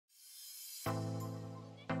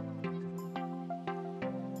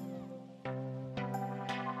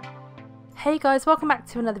Hey guys, welcome back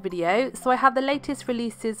to another video. So I have the latest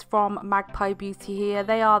releases from Magpie Beauty here.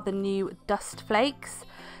 They are the new Dust Flakes.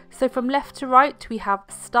 So from left to right we have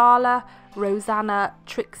STARLA, Rosanna,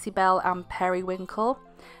 Trixie Belle and Periwinkle.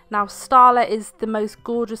 Now STARLA is the most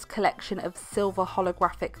gorgeous collection of silver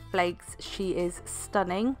holographic flakes. She is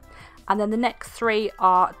stunning. And then the next three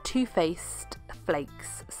are two-faced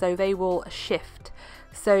flakes, so they will shift.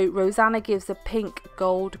 So Rosanna gives a pink,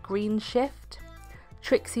 gold, green shift.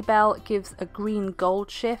 Trixie Belle gives a green gold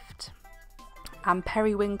shift, and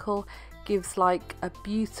Periwinkle gives like a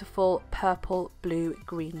beautiful purple blue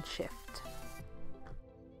green shift.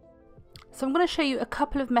 So I'm going to show you a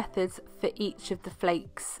couple of methods for each of the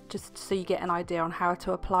flakes just so you get an idea on how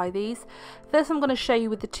to apply these. First I'm going to show you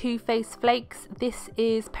with the two-faced flakes. This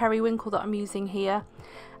is Periwinkle that I'm using here,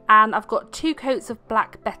 and I've got 2 coats of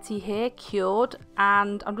Black Betty here cured,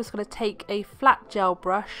 and I'm just going to take a flat gel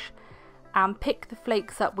brush and pick the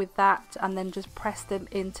flakes up with that and then just press them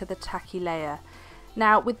into the tacky layer.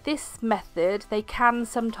 Now with this method they can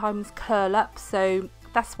sometimes curl up, so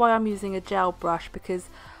that's why I'm using a gel brush, because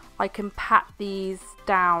I can pat these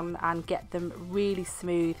down and get them really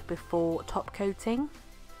smooth before top coating.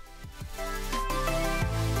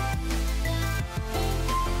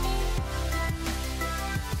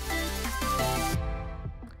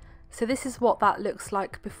 So this is what that looks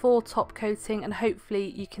like before top coating, and hopefully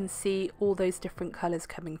you can see all those different colours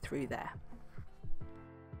coming through there.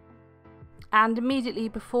 And immediately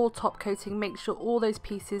before top coating, make sure all those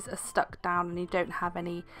pieces are stuck down and you don't have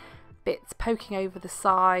any bits poking over the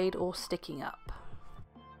side or sticking up.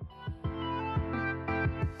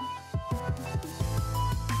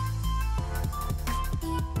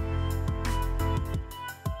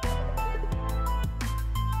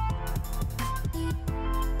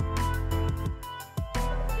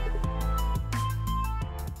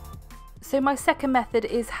 So my second method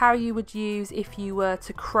is how you would use if you were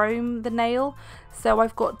to chrome the nail. So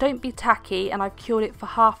I've got Don't Be Tacky and I've cured it for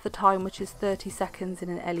half the time, which is 30 seconds in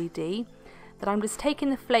an LED. Then I'm just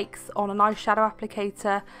taking the flakes on an eyeshadow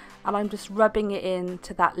applicator and I'm just rubbing it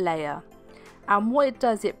into that layer. And what it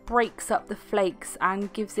does, it breaks up the flakes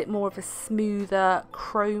and gives it more of a smoother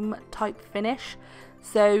chrome type finish.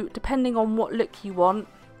 So depending on what look you want,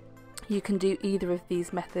 you can do either of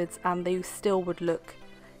these methods and they still would look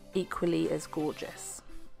equally as gorgeous.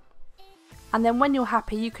 And then when you're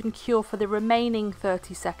happy you can cure for the remaining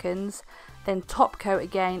 30 seconds, then top coat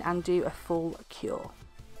again and do a full cure.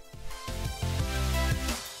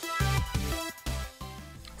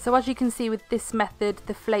 So as you can see with this method,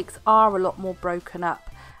 the flakes are a lot more broken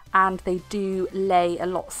up and they do lay a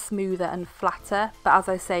lot smoother and flatter, but as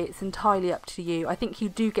I say, it's entirely up to you. I think you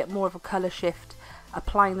do get more of a colour shift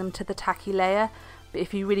applying them to the tacky layer, but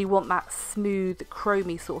if you really want that smooth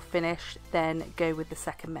chromey sort of finish, then go with the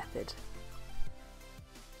second method.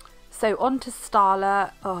 So on to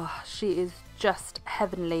STARLA. Oh, she is just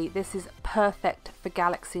heavenly. This is perfect for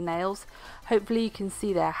galaxy nails. Hopefully you can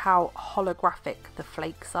see there how holographic the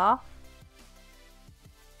flakes are.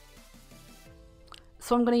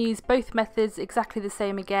 So I'm going to use both methods exactly the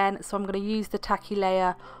same again. So I'm going to use the tacky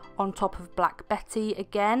layer on top of Black Betty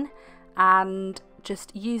again, and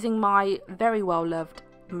just using my very well loved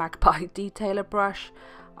Magpie detailer brush,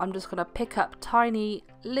 I'm just going to pick up tiny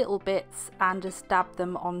little bits and just dab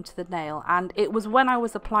them onto the nail. And it was when I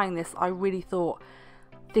was applying this I really thought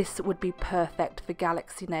this would be perfect for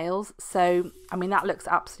galaxy nails. So I mean that looks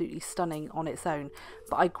absolutely stunning on its own,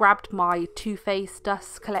 but I grabbed my Too Faced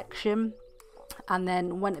Dust collection and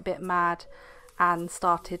then went a bit mad and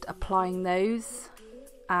started applying those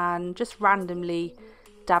and just randomly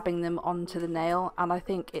dabbing them onto the nail, and I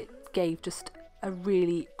think it gave just a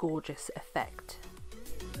really gorgeous effect.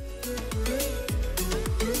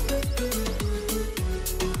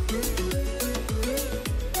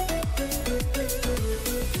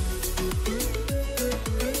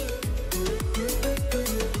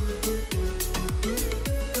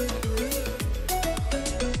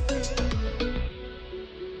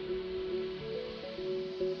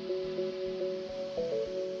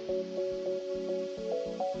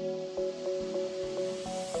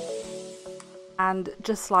 And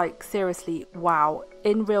just like seriously, wow,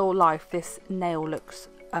 in real life this nail looks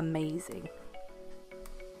amazing.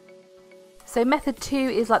 So method 2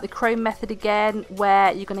 is like the chrome method again,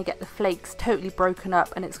 where you're going to get the flakes totally broken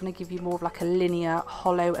up and it's going to give you more of like a linear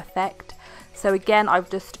hollow effect. So again I've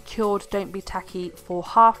just cured Don't Be Tacky for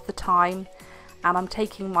half the time, and I'm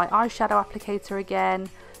taking my eyeshadow applicator again,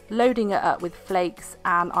 loading it up with flakes,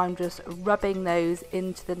 and I'm just rubbing those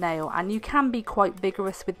into the nail. And you can be quite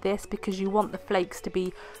vigorous with this because you want the flakes to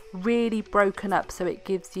be really broken up so it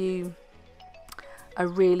gives you a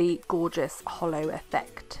really gorgeous hollow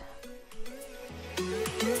effect.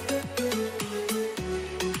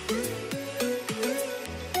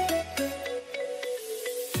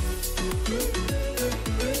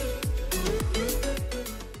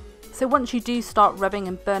 So once you do start rubbing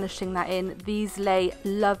and burnishing that in, these lay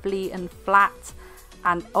lovely and flat,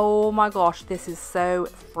 and oh my gosh, this is so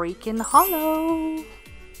freaking hollow.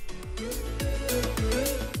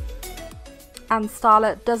 And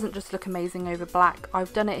STARLA doesn't just look amazing over black.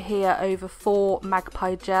 I've done it here over 4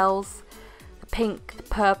 Magpie gels, the pink, the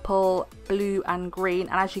purple, blue and green,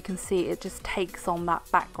 and as you can see it just takes on that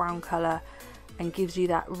background colour and gives you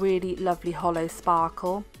that really lovely hollow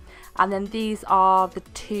sparkle. And then these are the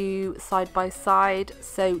 2 side by side,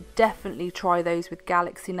 so definitely try those with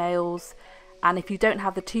Galaxy nails, and if you don't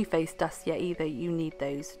have the Too Faced dust yet either, you need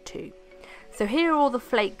those too. So here are all the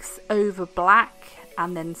flakes over black,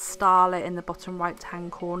 and then STARLA in the bottom right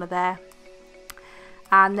hand corner there,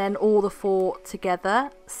 and then all the 4 together.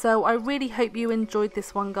 So I really hope you enjoyed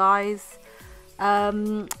this one, guys.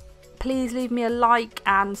 Please leave me a like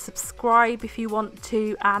and subscribe if you want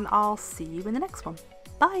to, and I'll see you in the next one.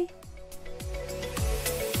 Bye.